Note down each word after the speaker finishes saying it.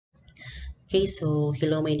Okay, so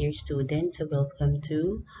hello, my dear students. So welcome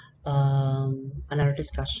to another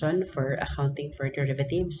discussion for accounting for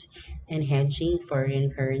derivatives and hedging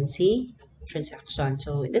foreign currency transaction.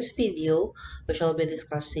 So in this video, we shall be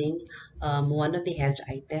discussing one of the hedge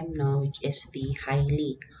item now, which is the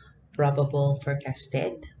highly probable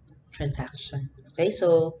forecasted transaction. Okay,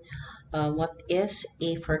 so what is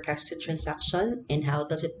a forecasted transaction and how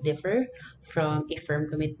does it differ from a firm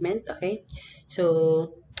commitment? Okay,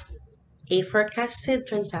 so a forecasted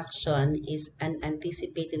transaction is an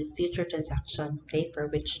anticipated future transaction, okay, for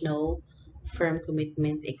which no firm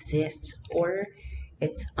commitment exists or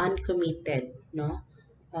it's uncommitted, no,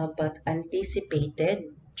 but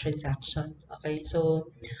anticipated transaction. Okay, so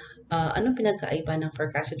anong pinagkaiba ng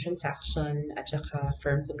forecasted transaction at saka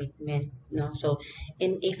firm commitment, no? So,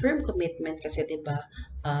 in a firm commitment kasi, di ba,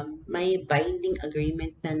 may binding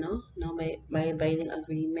agreement na, no? May binding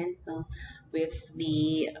agreement, no? With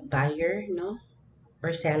the buyer, no?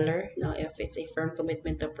 Or seller, no? If it's a firm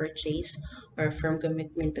commitment to purchase or a firm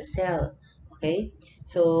commitment to sell, okay?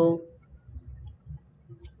 So,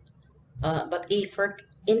 but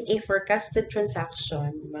in a forecasted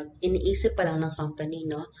transaction, iniisip pa lang ng company,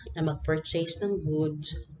 no, na mag-purchase ng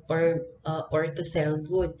goods or to sell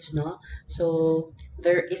goods, no. So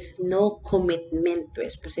there is no commitment to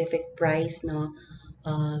a specific price, no.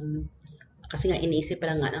 Kasi nga iniisip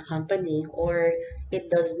pa lang nga ng company, or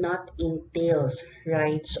it does not entails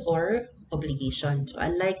rights or obligation. So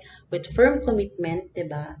unlike with firm commitment, 'di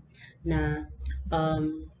ba, na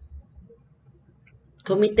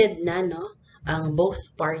committed na, no, ang both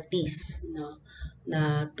parties, no,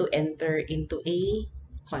 na to enter into a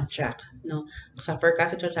contract, no. Sa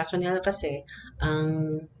forecasted transaction nila kasi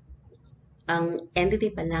ang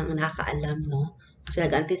entity pa lang ang nakakaalam, no, kasi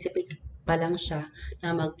nag-anticipate pa lang siya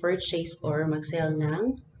na mag-purchase or mag-sell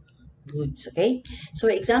ng goods. Okay, so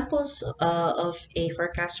examples of a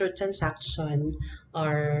forecasted transaction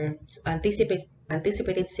are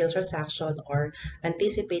anticipated sales transaction or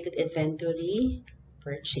anticipated inventory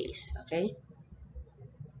purchase. Okay,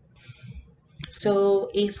 so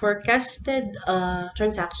a forecasted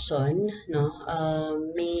transaction, no,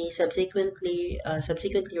 may subsequently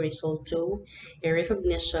result to a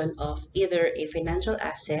recognition of either a financial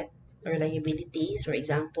asset or liabilities, for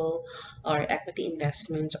example, or equity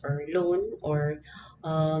investments or loan, or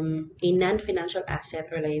a non-financial asset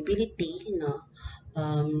or liability, no.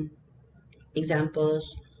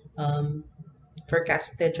 Examples,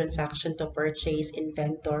 forecasted transaction to purchase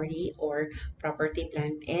inventory or property,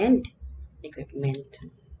 plant, and equipment.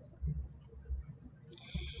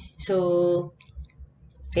 So,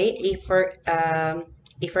 okay, a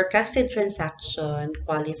forecasted transaction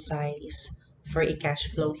qualifies for a cash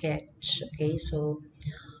flow hedge. Okay, so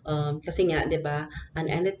kasi nga, 'di ba,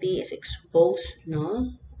 an entity is exposed,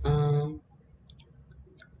 no,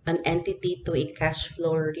 an entity to a cash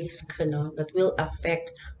flow risk, no, that will affect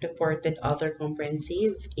reported other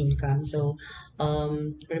comprehensive income. So,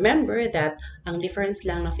 remember that ang difference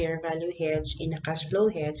lang na fair value hedge in a cash flow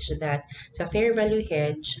hedge is that sa fair value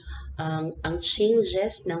hedge, ang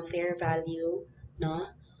changes ng fair value, no,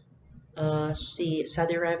 sa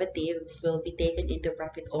derivative will be taken into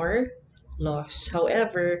profit or loss.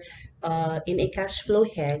 However, in a cash flow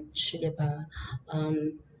hedge, di ba,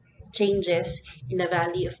 changes in the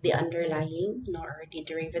value of the underlying, or the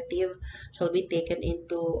derivative, shall be taken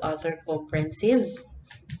into other comprehensive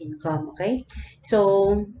income. Okay,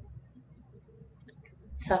 so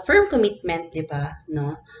sa firm commitment, di ba,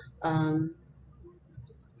 no,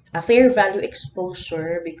 a fair value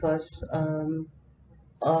exposure because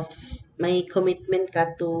of may commitment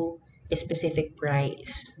ka to a specific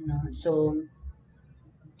price, no? So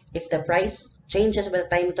if the price changes by the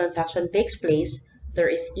time the transaction takes place, there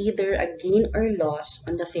is either a gain or loss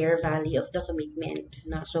on the fair value of the commitment,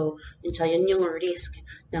 no? So yun yung risk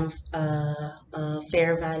ng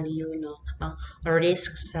fair value, no, or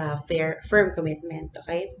risk sa firm commitment.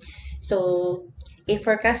 Okay, so a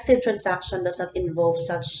forecasted transaction does not involve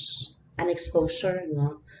such an exposure,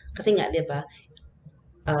 no, kasi nga, di ba,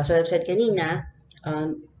 so I've said kanina,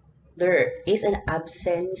 there is an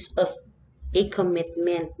absence of a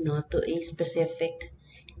commitment, no, to a specific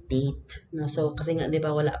date, no. So kasi nga, 'di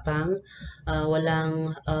ba, walang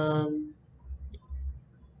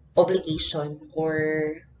obligation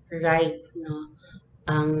or right, no,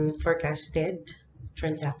 ang forecasted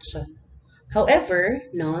transaction. However,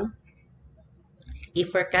 no, a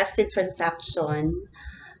forecasted transaction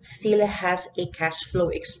still has a cash flow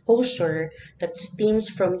exposure that stems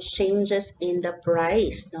from changes in the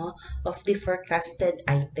price, no, of the forecasted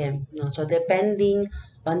item, no. So depending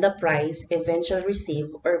on the price eventually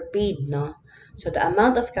received or paid, no, So the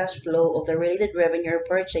amount of cash flow of the related revenue or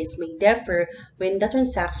purchase may differ when the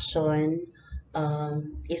transaction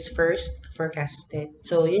is first forecasted.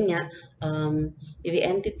 So yun nga, if the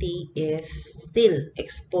entity is still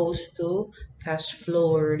exposed to cash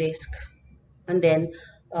flow risk, and then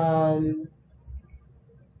um,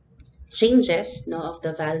 changes no, of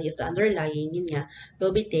the value of the underlying, yun nga,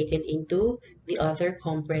 will be taken into the other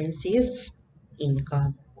comprehensive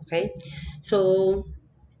income. Okay? So,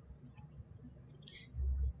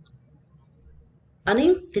 ano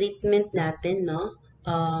yung treatment natin, no?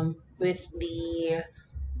 With the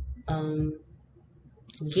um,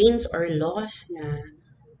 gains or loss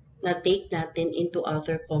na take natin into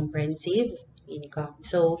other comprehensive income.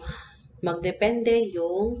 So, magdepende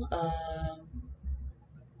yung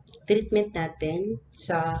treatment natin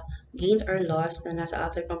sa gain or loss na nasa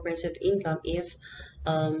other comprehensive income if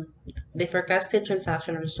the forecasted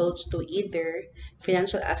transaction results to either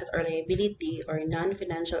financial asset or liability or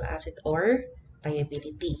non-financial asset or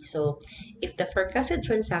liability. So, if the forecasted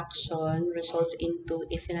transaction results into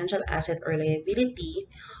a financial asset or liability,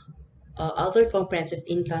 other comprehensive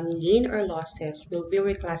income gain or losses will be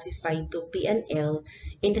reclassified to P&L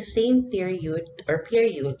in the same period or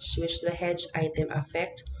periods which the hedge item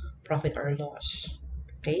affect profit or loss.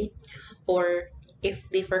 Okay? Or if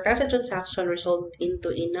the forecasted transaction result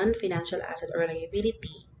into a non-financial asset or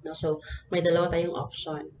liability, no? So may dalawa tayong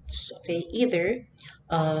options. Okay? Either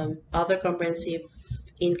other comprehensive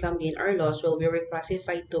income gain or loss will be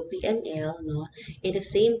reclassified to P&L no, in the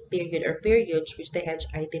same period or periods which the hedge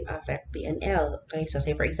item affect P&L. Okay, so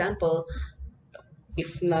say for example,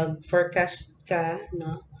 if nag-forecast ka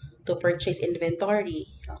no, to purchase inventory,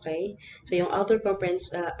 okay, so yung other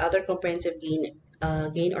comprehensive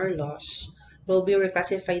gain or loss will be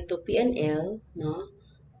reclassified to P&L no,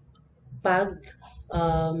 pag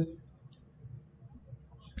um,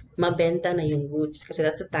 mabenta na yung goods. Kasi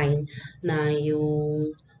that's the time na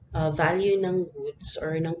yung value ng goods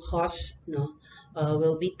or ng cost no,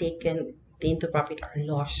 will be taken into profit or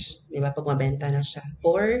loss. Di ba? Pag mabenta na siya.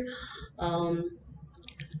 Or, um,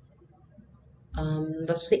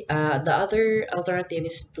 the other alternative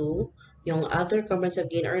is to yung other comprehensive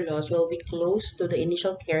gain or loss will be close to the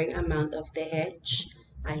initial carrying amount of the hedge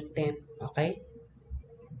item. Okay?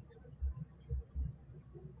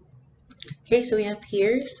 Okay, so we have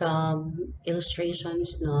here some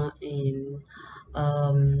illustrations no, in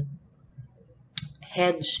um,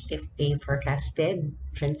 hedge if a forecasted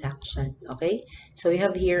transaction. Okay, so we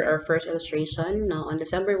have here our first illustration. Now, on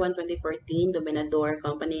December 1, 2014, Dominador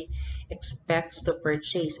Company expects to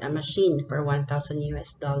purchase a machine for 1,000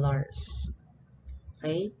 US dollars.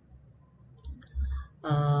 Okay,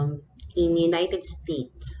 in United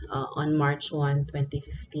States on March 1,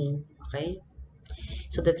 2015. Okay,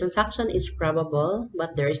 so the transaction is probable,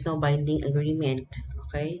 but there is no binding agreement.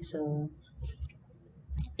 Okay, so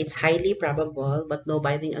it's highly probable but no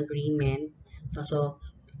binding agreement. So,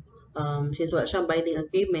 since wala siyang binding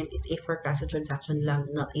agreement, it's a forecasted transaction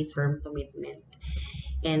lang, not a firm commitment.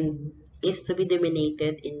 And is to be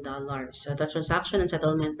denominated in dollars. So the transaction and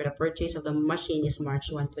settlement for the purchase of the machine is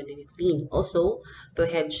March 1, 2015. Also, to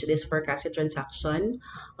hedge this forecasted transaction,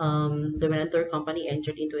 the Dominator Company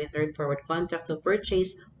entered into a third forward contract to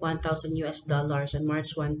purchase 1,000 US dollars on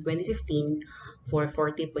March 1, 2015 for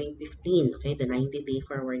 40.15, okay, the 90-day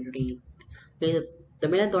forward rate. Okay, the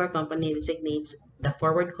Dominator Company designates the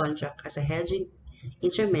forward contract as a hedging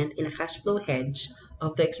instrument in a cash flow hedge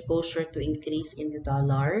of the exposure to increase in the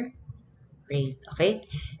dollar rate. Okay,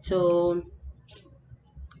 so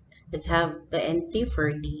let's have the entry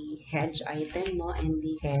for the hedge item no, and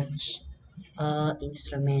the hedge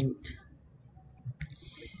instrument.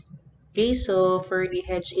 Okay, so for the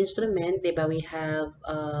hedge instrument, diba, we have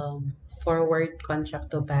forward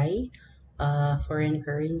contract to buy foreign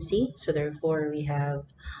currency. So therefore, we have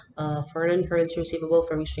foreign currency receivable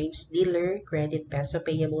from exchange dealer, credit peso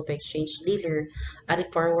payable to exchange dealer at a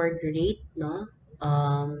forward rate no,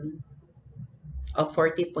 of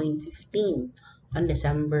 40.15 on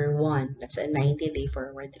December 1. That's a 90-day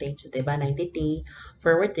forward rate. So, diba, 90-day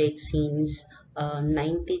forward rate since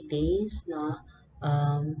 90 days no,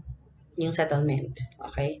 yung settlement.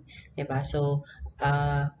 Okay? Diba? So,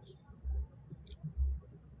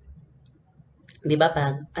 diba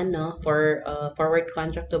pag, for forward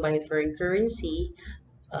contract to buy foreign currency,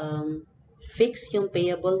 fix yung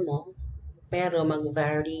payable mo, pero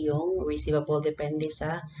mag-vary yung receivable depende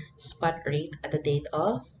sa spot rate at the date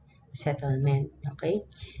of settlement. Okay?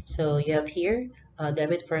 So, you have here,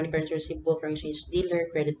 debit foreign currency receivable from exchange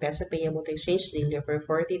dealer, credit peso payable to exchange dealer for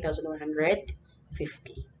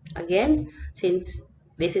 40,150. Again, since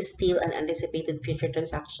This is still an anticipated future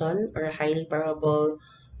transaction or a highly probable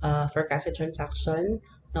forecasted transaction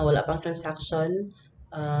na wala pang transaction.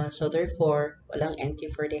 So therefore, walang entry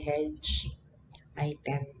for the hedge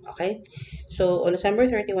item. Okay? So on December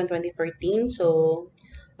 31, 2014, so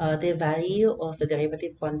the value of the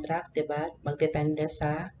derivative contract, diba, magdepende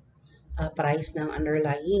sa price ng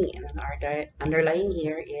underlying, and our underlying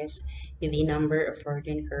here is the number of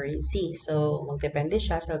foreign currency. So magdepende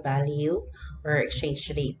siya sa value or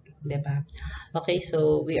exchange rate, diba? Okay,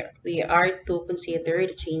 so we are to consider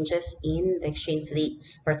the changes in the exchange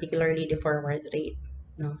rates, particularly the forward rate,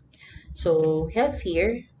 no? So we have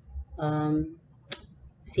here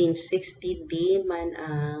since 60 day man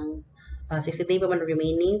ang 60 day pa man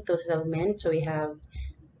remaining to settlement, so we have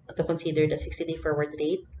to consider the 60-day forward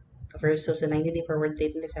rate versus the 90-day forward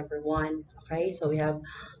rate in December 1. Okay, so we have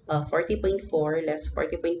 40.4 less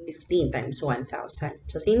 40.15 times 1,000.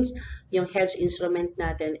 So since yung hedge instrument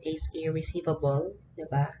natin is a receivable,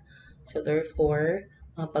 diba? So therefore,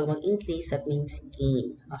 pag mag-increase, that means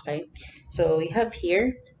gain. Okay, so we have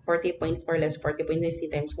here 40.4 less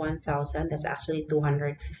 40.50 times 1,000. That's actually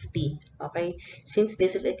 250. Okay, since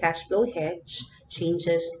this is a cash flow hedge,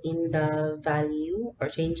 changes in the value or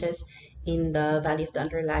changes in the value of the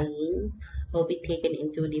underlying will be taken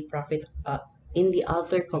into the profit in the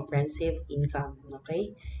other comprehensive income.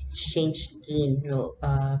 Okay, exchange gain will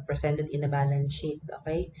presented in the balance sheet.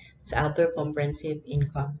 Okay, it's other comprehensive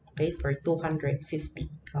income. Okay, for 250.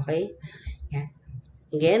 Okay, yeah.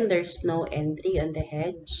 Again, there's no entry on the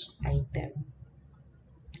hedge item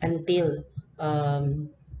until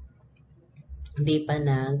hindi pa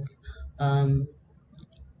nag um,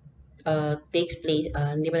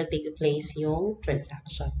 hindi pa nag-take place yung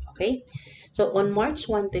transaction. Okay? So, on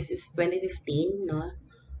March 1, 2015, no,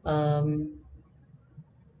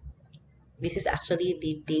 this is actually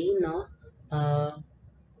the day, no,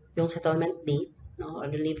 yung settlement date, no,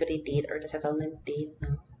 or delivery date or the settlement date,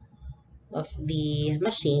 no, of the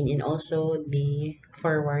machine and also the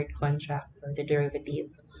forward contract or the derivative.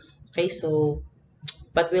 Okay, so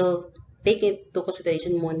but we'll take into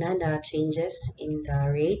consideration muna the changes in the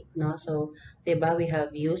rate, no? So, diba, we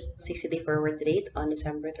have used 60-day forward rate on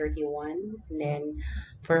December 31, and then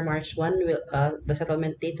for March 1, the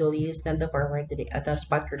settlement date will use then the forward rate at the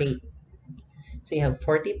spot rate. So, you have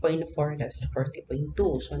 40.4, that's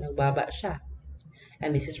 40.2. So, nagbaba siya.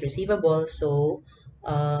 And this is receivable, so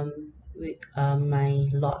my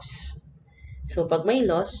loss. So, pag may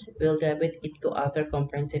loss, we'll debit it to other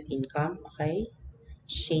comprehensive income, okay?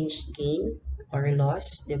 Exchange gain or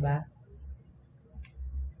loss, diba?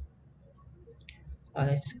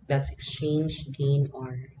 That's exchange gain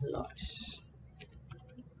or loss.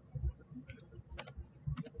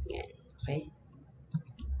 Yan, okay?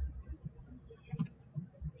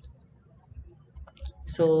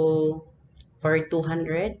 So, for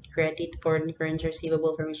 200, credit foreign currency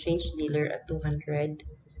receivable from exchange dealer at 200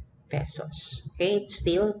 pesos. Okay, it's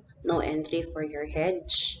still no entry for your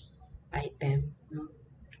hedge item. No?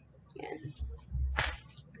 Yan.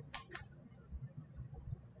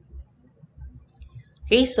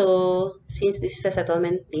 Okay, so since this is a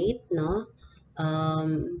settlement date, no,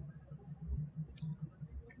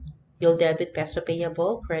 you'll debit peso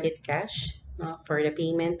payable, credit cash, no, for the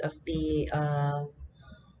payment of the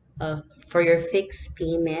for your fixed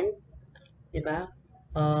payment, diba?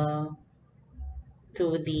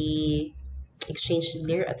 To the exchange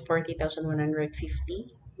dealer at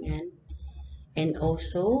 40,150. Yan. And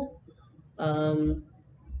also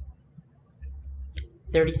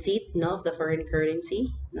the receipt, no, of the foreign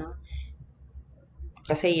currency, no,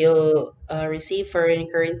 kasi you'll receive foreign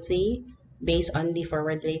currency based on the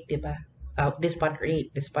forward rate, diba? The spot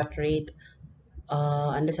rate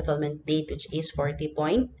on the settlement date, which is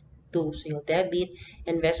 40.2. So you'll debit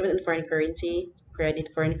investment in foreign currency, credit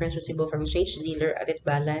foreign currency receivable from exchange dealer at its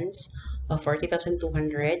balance of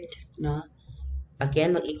 40,200, no?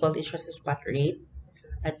 Again, mag-equal to the spot rate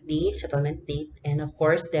at the settlement date, and of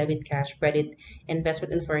course, debit cash, credit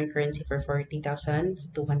investment in foreign currency for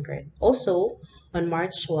 40,200. Also, on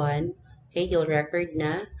March 1, okay, you'll record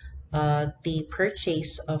na the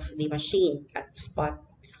purchase of the machine at spot.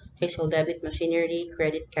 Okay, so debit machinery,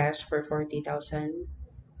 credit cash for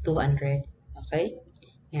 40,200. Okay,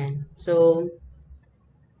 yan. So,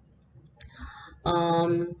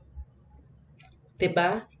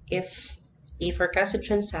 diba, if a forecasted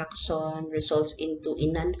transaction results into a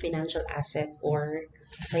non-financial asset or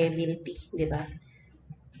liability, diba?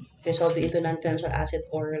 Resolved into non-financial asset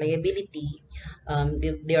or liability,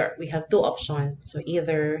 we have two options. So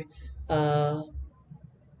either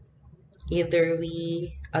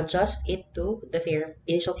we adjust it to the fair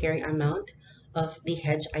initial carrying amount, of the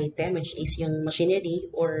hedge item, which is yung machinery,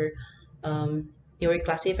 or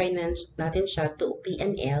i-reclassify natin siya to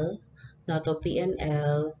P&L, not to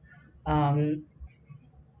P&L, um,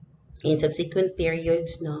 in subsequent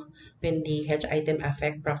periods, no, when the hedge item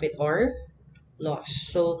affect profit or loss.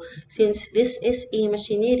 So since this is a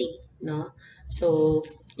machinery, no, so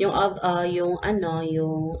yung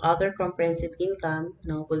other comprehensive income,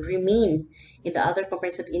 no, will remain in the other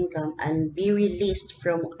comprehensive income and be released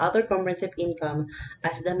from other comprehensive income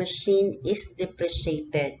as the machine is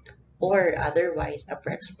depreciated or otherwise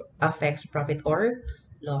affects profit or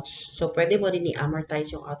loss. So pwede mo rin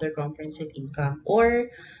i-amortize yung other comprehensive income, or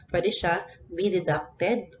pwede siya be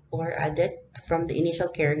deducted or added from the initial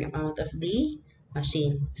carrying amount of the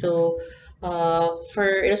machine. So,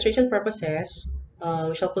 for illustration purposes,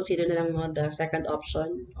 we shall consider na lang mo the second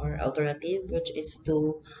option or alternative, which is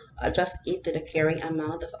to adjust it to the carrying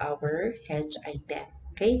amount of our hedge item.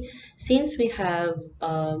 Okay, since we have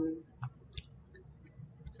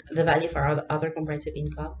the value for our other comprehensive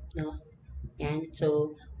income, no, and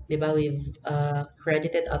so, di ba, we've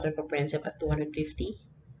credited other comprehensive at 250,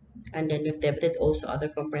 and then we've debited also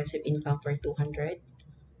other comprehensive income for 200.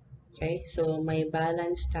 Okay, so may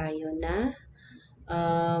balance tayo na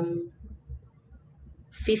 50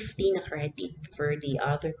 na credit for the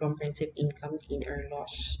other comprehensive income gain or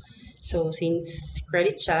loss. So since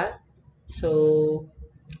credit siya, so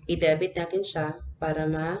i-debit natin siya para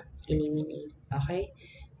ma-eliminate. Okay?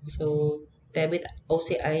 So debit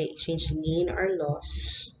OCI exchange gain or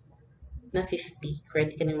loss na 50.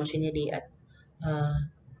 Credit ka ng machinery at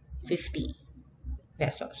 50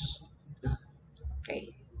 pesos.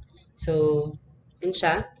 Okay. So, yun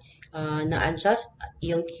siya. Na-adjust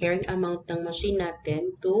yung carrying amount ng machine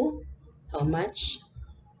natin to how much?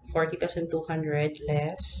 40,200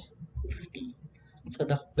 less 50. So,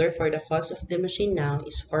 therefore, the cost of the machine now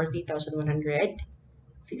is 40,150.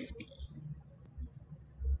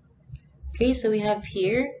 Okay, so we have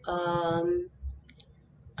here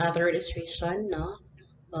other illustration, no?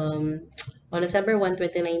 On December 1,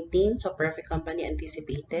 2019, so Perfect Company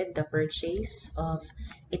anticipated the purchase of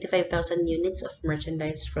 85,000 units of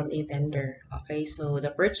merchandise from a vendor. Okay, so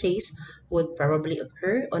the purchase would probably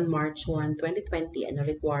occur on March 1, 2020 and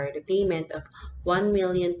require the payment of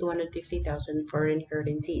 1,250,000 foreign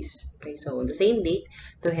currencies. Okay, so on the same date,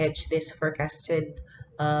 to hedge this forecasted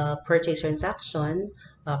purchase transaction,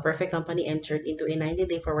 Perfect Company entered into a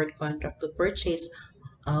 90-day forward contract to purchase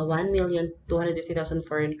 1,250,000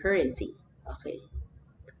 foreign currency. Okay,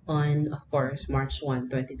 on, of course, March 1,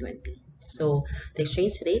 2020. So, the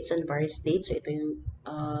exchange rates on various dates, so ito yung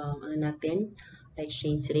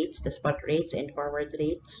exchange rates, the spot rates and forward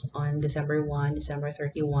rates on December 1, December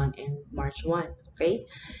 31, and March 1. Okay,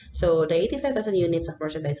 so the 85,000 units of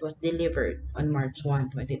merchandise was delivered on March 1,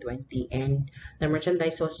 2020, and the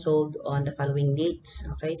merchandise was sold on the following dates.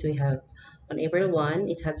 Okay, so we have on April 1,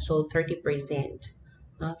 it had sold 30%.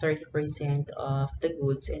 30% of the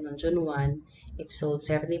goods, and on June 1, it sold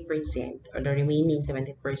 70%, or the remaining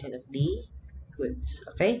 70% of the goods.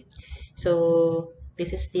 Okay, so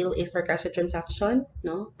this is still a forecasted transaction,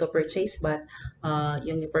 no, to purchase, but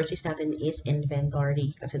yung i-purchase natin is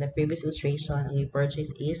inventory kasi the previous illustration, ang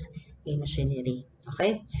i-purchase is a machinery.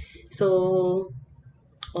 Okay, so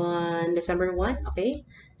on December 1, okay,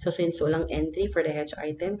 so since walang entry for the hedge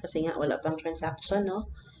item kasi nga wala pang transaction, no,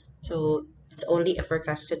 so it's only a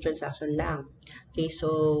forecasted transaction lang. Okay,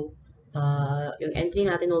 so yung entry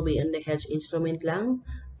natin will be on the hedge instrument lang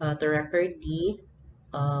to record the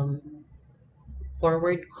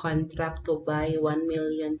forward contract to buy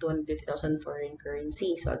 1,250,000 foreign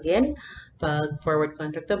currency. So again, pag forward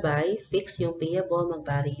contract to buy, fix yung payable,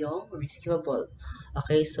 mag-vary yung receivable.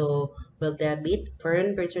 Okay, so we'll debit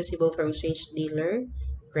foreign currency receivable from exchange dealer,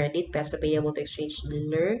 credit peso payable to exchange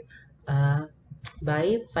dealer,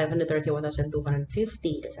 by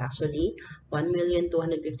 531,250. That's actually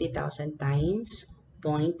 1,250,000 times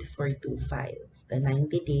 0.425, the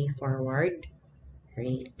 90-day forward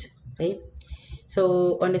rate. Okay,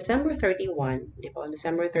 so on December 31, on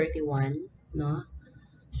December 31, no,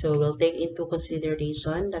 so we'll take into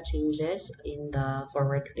consideration the changes in the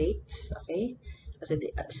forward rates. Okay, kasi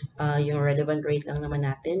yung relevant rate lang naman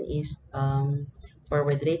natin is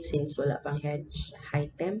forward rate since wala pang hedge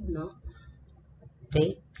item, no.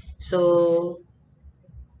 Okay, so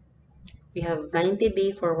we have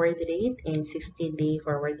 90-day forward rate and 60-day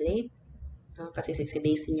forward rate. Kasi 60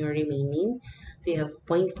 days din yung remaining. So you have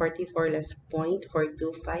 0.44 less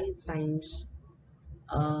 0.425 times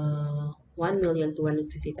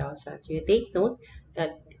 1,250,000. So you take note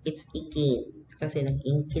that it's a gain. kasi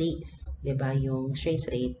nag-increase, di ba, yung exchange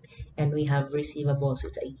rate, and we have receivables,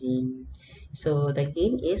 it's a gain. So the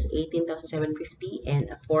gain is 18,750, and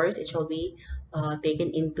of course, it shall be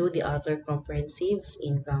taken into the other comprehensive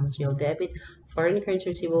income. So you'll debit foreign currency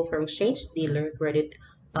receivable from exchange dealer, credit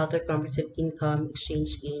other comprehensive income,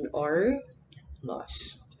 exchange gain or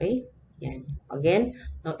loss. Okay? Yan. Again,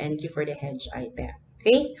 no entry for the hedge item.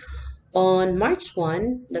 Okay? On March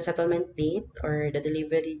 1, the settlement date or the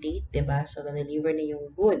delivery date, diba? So, na-deliver na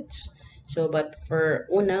yung goods. So, but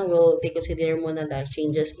for una, we'll take consider muna the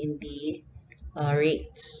changes in the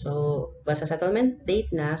rates. So, basta settlement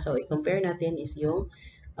date na, so i-compare natin is yung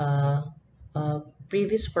uh,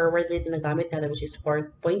 previous forward rate na nagamit natin, which is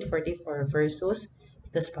 4.44 versus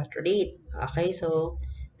the spot rate. Okay, so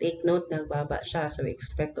take note na baba siya. So, we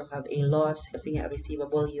expect to have a loss kasi nga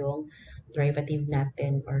receivable yung derivative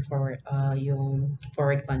natin or forward, yung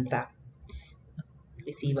forward contract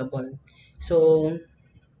receivable. So,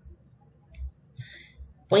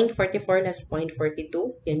 0.44 less 0.42,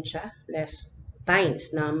 yun siya, less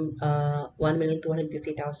times ng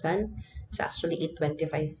 1,250,000, it's actually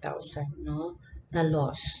 825,000, no, na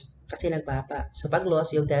loss kasi nagbaba. So, pag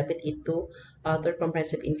loss, you'll debit it to other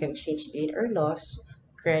comprehensive income exchange gain or loss,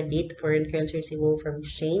 credit foreign currency receivable from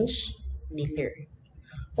exchange dealer.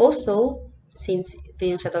 Also, since ito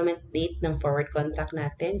yung settlement date ng forward contract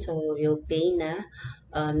natin, so you'll pay na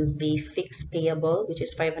the fixed payable, which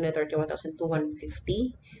is 531,250.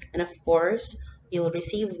 And of course, you'll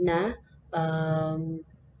receive na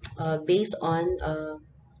based on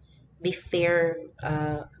the fair,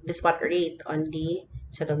 the spot rate on the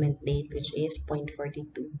settlement date, which is 0.42.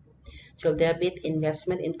 So you'll debit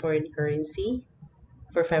investment in foreign currency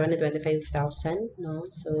for 525,000, no?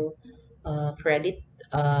 So credit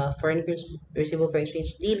foreign currency receivable for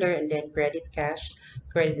exchange dealer, and then credit cash,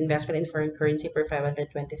 credit investment in foreign currency for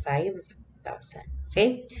 525,000.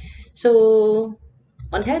 Okay, so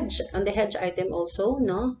on the hedge item also,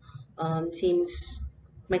 no, since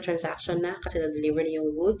may transaction na kasi na-deliver na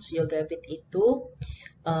yung goods, you'll debit it to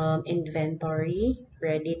inventory,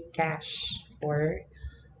 credit cash for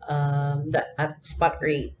the at spot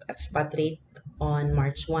rate on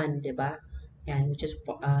March 1, diba? And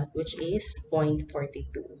which is 0.42.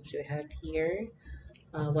 So we have here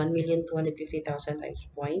 1,250,000 times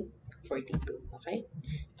 0.42. Okay,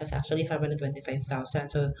 that's actually 525,000.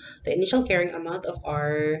 So the initial carrying amount of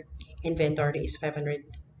our inventory is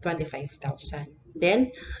 525,000.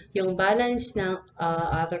 Then yung balance ng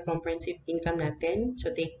other comprehensive income natin.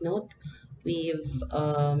 So take note, we've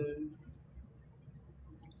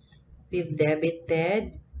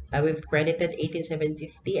debited, we've credited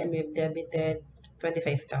 18,750 and we've debited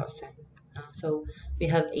 25,000. So we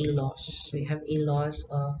have a loss. We have a loss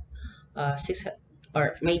of 6,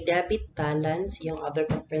 or may debit balance yung other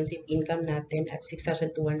comprehensive income natin at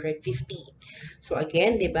 6,250. So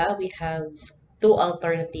again, diba, we have two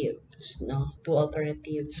alternatives, no? Two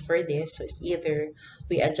alternatives for this. So it's either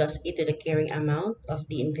we adjust it to the carrying amount of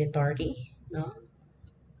the inventory, no?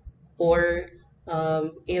 Or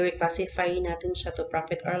i-reclassify natin siya to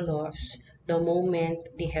profit or loss the moment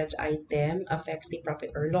the hedge item affects the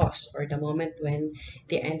profit or loss, or the moment when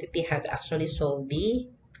the entity had actually sold the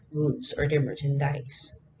goods or the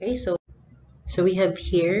merchandise. Okay, so we have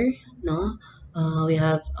here, no, we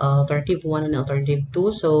have alternative 1 and alternative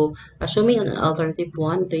 2. So assuming on alternative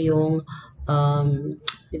 1, ito yung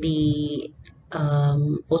the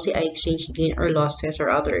OCI exchange gain or losses or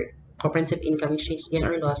other comprehensive income exchange gain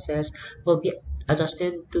or losses will be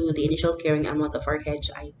adjusted to the initial carrying amount of our hedge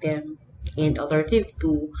item. And alternative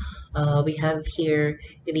 2, we have here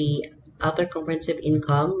the other comprehensive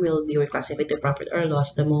income will be reclassified to profit or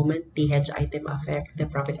loss the moment the hedge item affects the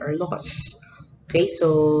profit or loss. Okay,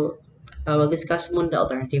 so we'll discuss muna the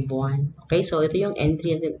alternative 1. Okay, so ito yung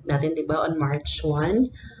entry natin, diba, on March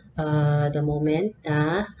 1, the moment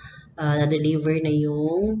na na-deliver na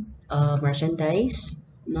yung merchandise,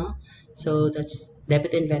 no? So that's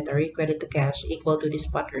debit inventory, credit to cash equal to the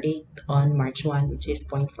spot rate on March 1, which is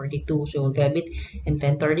 0.42. So we'll debit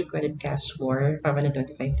inventory, credit cash for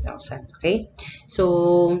 525,000. Okay,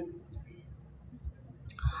 so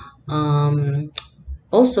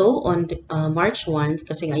also on March 1,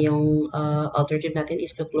 kasi nga yung alternative natin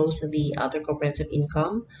is to close the other comprehensive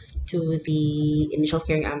income to the initial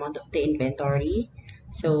carrying amount of the inventory.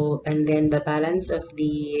 So, and then the balance of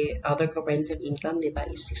the other comprehensive income,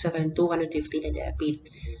 diba, is 6,250 na debit.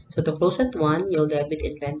 So to close at 1, you'll debit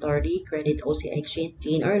inventory, credit OCI exchange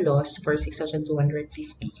gain or loss for 6,250.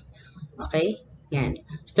 Okay? Yan.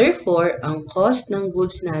 Therefore, ang cost ng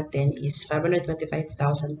goods natin is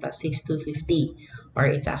 525,000 plus 6,250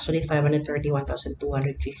 or it's actually 531,250.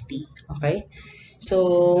 Okay?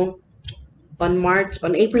 So, on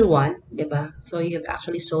April 1, di ba? So, you have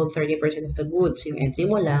actually sold 30% of the goods. Yung entry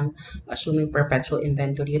mo lang, assuming perpetual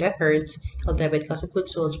inventory records, you'll debit cost of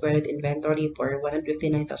goods sold squared inventory for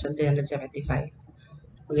 159,375.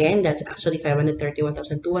 Again, that's actually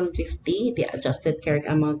 531,250, the adjusted carrying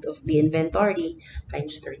amount of the inventory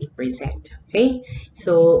times 30%. Okay?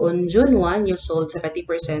 So, on June 1, you sold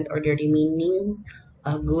 70% or the remaining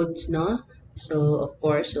goods, no? So, of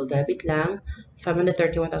course, you'll debit lang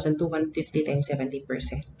 531,250 times 70%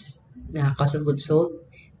 na cost of goods sold,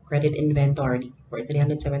 credit inventory for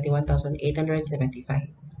 371,875.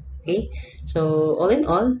 Okay? So, all in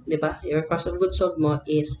all, di ba, your cost of goods sold mo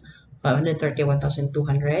is 531,250.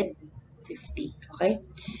 Okay?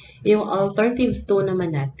 Yung alternative 2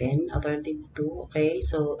 naman natin, alternative 2, okay?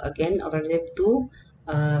 So, again, alternative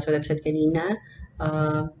 2, so like I said kanina,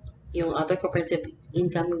 yung other comprehensive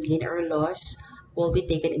income gain or loss will be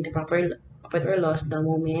taken into profit or loss the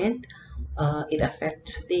moment it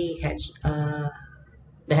affects the hedge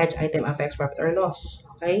item affects profit or loss.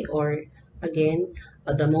 Okay? Or, again,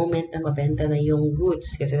 the moment na mabenta na yung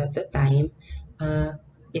goods, kasi that's the time,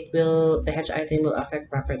 the hedge item will affect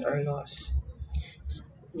profit or loss.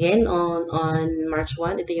 Again, on March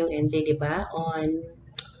 1, ito yung entry, di ba?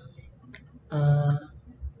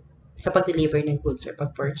 Sa pag-deliver ng goods or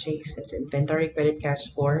pag-purchase. That's inventory credit cash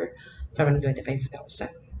for 525,000.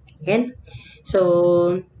 Again,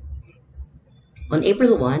 so on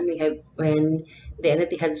April 1, when the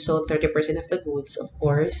entity had sold 30% of the goods, of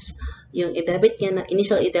course, yung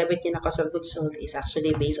initial i-debit niya na cost of goods sold is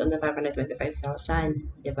actually based on the 525,000,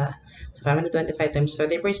 diba? So 525 times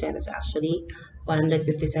 30% is actually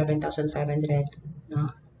 157,500, no?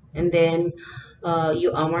 And then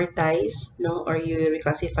you amortize, no, or you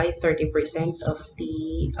reclassify 30% of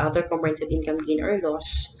the other comprehensive income gain or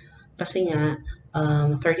loss kasi nga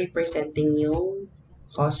 30% din yung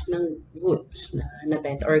cost ng goods na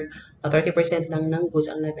nabenta or 30% lang ng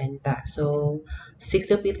goods ang nabenta. So,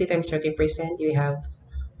 6,250 times 30%, you have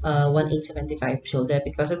 1,875. So, that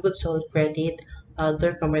because of goods sold, credit,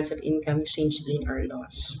 other comprehensive income, exchange gain or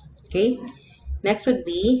loss. Okay? Next would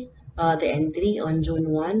be the entry on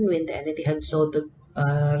June 1 when the entity had sold the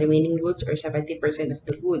remaining goods or 70% of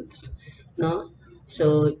the goods. No?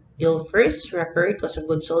 So, you'll first record cost of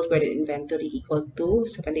goods sold credit inventory equal to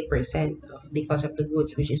 70% of the cost of the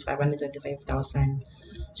goods, which is 525,000.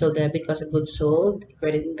 So, debit cost of goods sold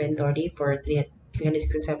credit inventory for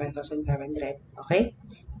 367,500. Okay?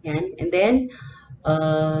 Yan. And then,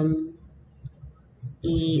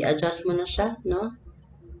 i-adjust mo na siya, no?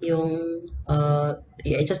 Yung,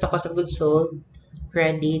 i-adjust the cost of goods sold,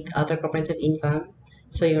 credit, other comprehensive income.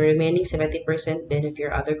 So, your remaining 70% then of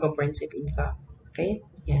your other comprehensive income. Okay?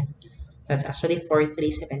 Yeah. That's actually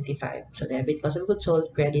 4,375. So, debit cost of goods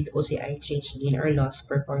sold, credit, OCI, change gain or loss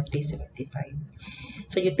for 4,375.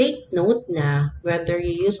 So, you take note na whether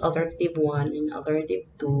you use alternative 1 and alternative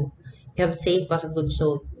 2, you have same cost of goods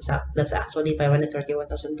sold. That's actually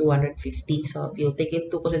 531,250. So, if you take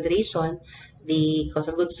into consideration the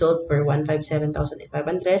cost of goods sold for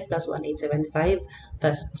 157,500 plus 1,875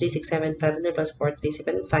 plus 367,500 plus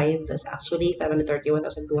 4,375, that's actually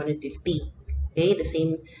 531,250. Okay, the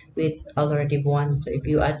same with alternative 1. So if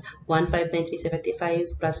you add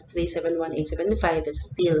 159,375 plus 371,875, that's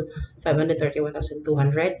still 531,250.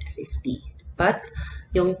 But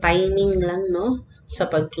yung timing lang, no, sa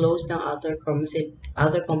pag-close ng other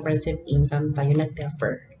comprehensive income tayo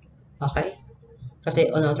nag-defer. Okay? Kasi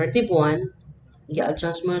on alternative 1,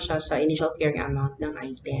 i-adjust mo siya sa initial carrying amount ng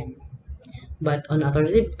item. But on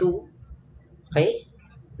alternative 2, okay,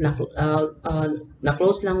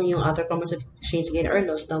 na-close lang yung other comprehensive exchange gain or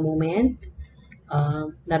loss the moment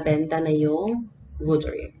nabenta na yung goods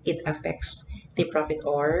or it affects the profit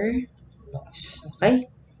or loss. Okay?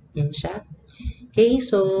 Yan siya. Okay,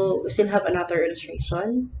 so we still have another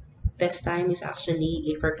illustration. This time is actually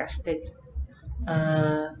a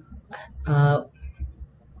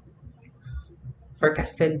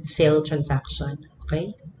forecasted sale transaction.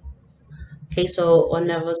 Okay? Okay, so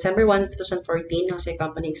on December 1, 2014, Jose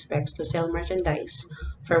Company expects to sell merchandise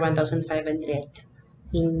for 1,500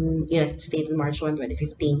 in United States on March 1,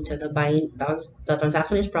 2015. So the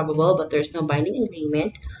transaction is probable, but there's no binding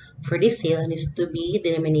agreement for this sale and is to be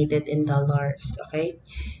denominated in dollars. Okay,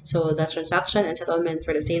 so the transaction and settlement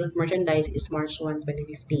for the sale of merchandise is March 1,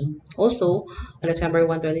 2015. Also, on December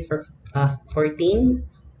 1, 2014,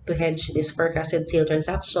 to hedge this forecasted sale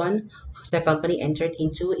transaction, the company entered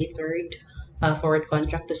into a third forward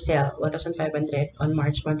contract to sell 1,500 on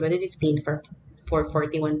March 1, 2015 for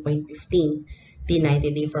 41.15, the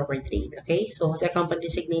 90-day forward rate. Okay, so the company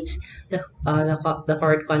designates the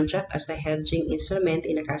forward contract as a hedging instrument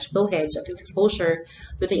in a cash flow hedge of its exposure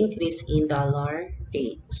to the increase in dollar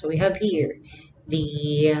rate. So we have here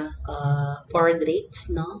the forward rates,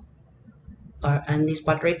 no? And the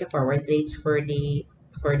spot rate, the forward rates for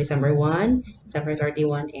December 1, December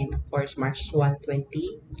 31, and of course March 1,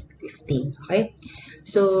 2015. Okay,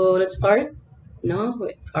 so let's start no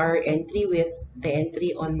with our entry with the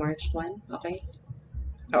entry on March 1. Okay,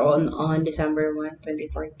 or on December 1,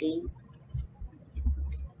 2014.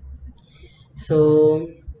 So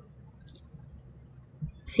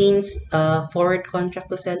since forward contract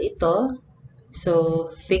to sell ito, so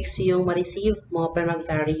fix yung ma-receive mo pero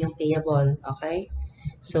mag-vary yung payable. Okay,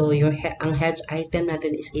 so ang hedge item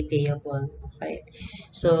natin is a payable. Okay,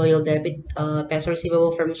 so you'll debit peso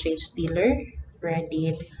receivable from exchange dealer,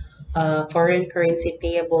 credit foreign currency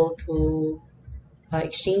payable to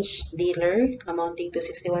exchange dealer amounting to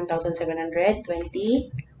 61,725.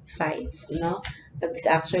 No, that is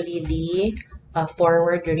actually the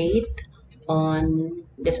forward rate on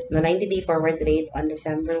this, the 90-day forward rate on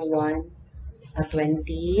December 1,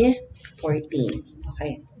 2014.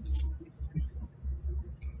 Okay.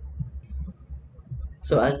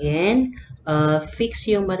 So again, fix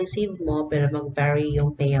yung ma-receive mo pero mag-vary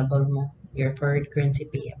yung payable mo, your foreign currency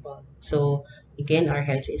payable. So again, our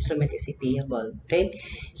hedge instrument is a payable. Okay?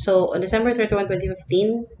 So on December 31,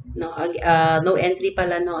 2015, no entry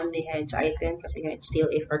pala no on the hedge item kasi nga it's still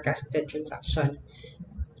a forecasted transaction.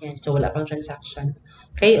 Yan, so wala pang transaction.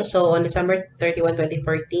 Okay, so on December 31,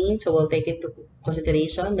 2014, so we'll take into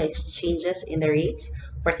consideration the changes in the rates,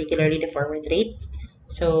 particularly the forward rate.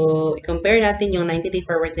 So, compare natin yung 90-day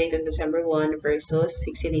forward rate on December 1 versus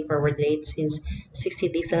 60-day forward rate since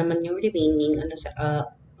 60 days na naman yung remaining on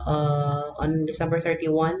December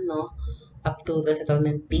 31, no, up to the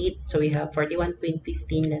settlement date. So, we have 41.15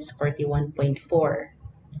 less 41.4.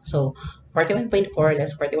 So, 41.4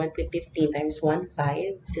 less 41.15 times 1.5,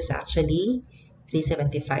 this is actually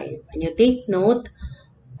 375. And you take note,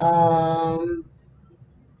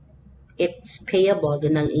 it's payable,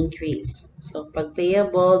 din ang increase. So, pag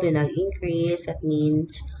payable, din ang increase, that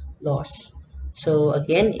means loss. So,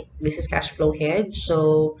 again, this is cash flow hedge.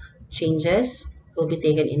 So, changes will be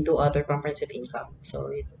taken into other comprehensive income.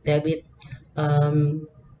 So, debit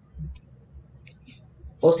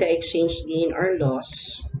OCI exchange gain or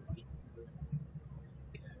loss,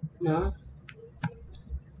 no?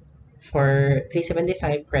 For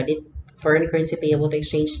 375, credit foreign currency payable to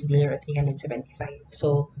exchange dealer at 375.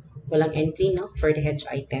 So, walang entry, no, for the hedge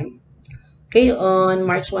item. Okay, on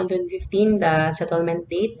March 1, 2015, the settlement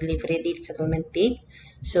date, delivery date, settlement date.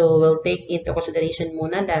 So, we'll take into consideration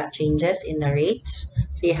muna the changes in the rates.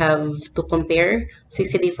 So, you have to compare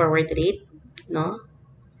 60-day forward rate, no?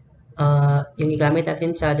 Yung igamit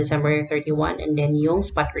natin sa December 31 and then yung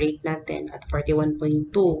spot rate natin at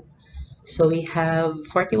 41.2. So, we have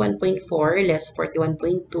 41.4 less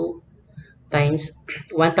 41.2 times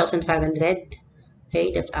 1,500.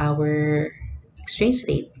 Okay, that's our exchange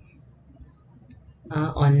rate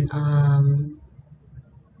on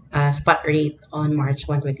spot rate on March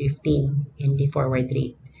 1, 2015 and the forward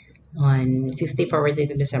rate on 60 forward rate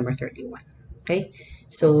on December 31. Okay,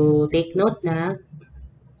 so take note na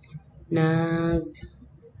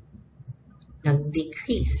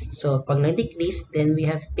nag-decrease. So, pag nag-decrease, then we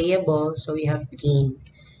have payable, so we have gain.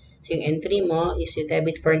 So, yung entry mo is yung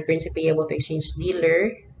debit foreign currency payable to exchange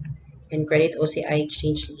dealer and credit OCI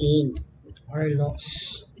exchange gain or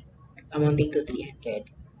loss amounting to 300.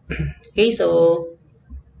 Okay, so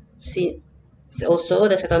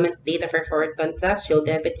also the settlement data for forward contracts, you'll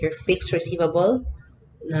debit your fixed receivable.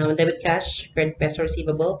 Now, debit cash, credit peso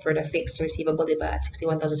receivable for the fixed receivable, diba, at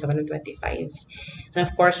 61,725. And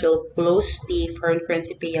of course, you'll close the foreign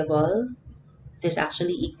currency payable. This is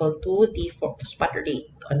actually equal to the spot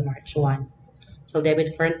rate on March 1. You'll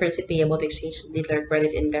debit foreign currency payable to exchange dealer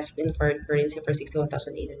credit investment in foreign currency for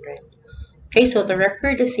 61,800. Okay, so to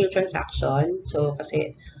record the sale transaction, so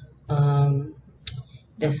kasi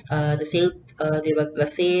the sale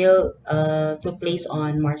took place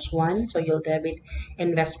on March 1, so you'll debit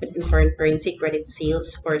investment in foreign currency credit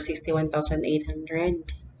sales for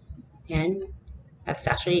 61,800, and that's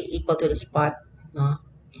actually equal to the spot, no?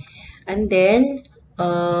 And then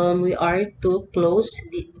we are to close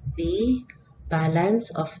the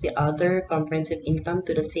balance of the other comprehensive income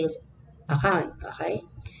to the sales account. Okay,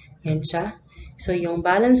 yan siya. So yung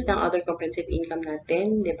balance ng other comprehensive income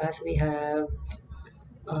natin, di ba? So we have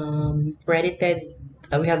credited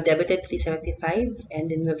We have debited 375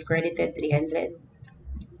 and then we've credited 300.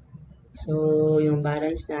 So, yung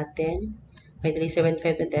balance natin, may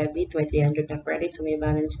 375 na debit, may 300 na credit. So, may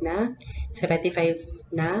balance na 75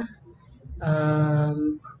 na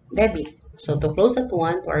debit. So, to close that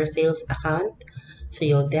one to our sales account, so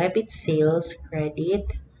you'll debit sales,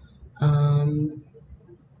 credit,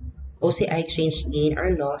 OCI exchange gain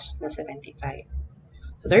or loss na 75.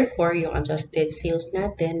 Therefore, yung adjusted sales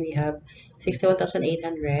natin, we have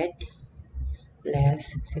 61,800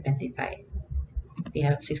 less 75. We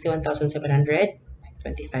have 61,725.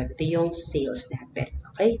 Ito yung sales natin.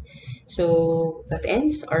 Okay? So, that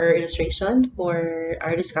ends our illustration for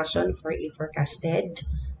our discussion for a forecasted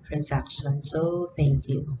transaction. So, thank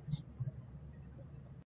you.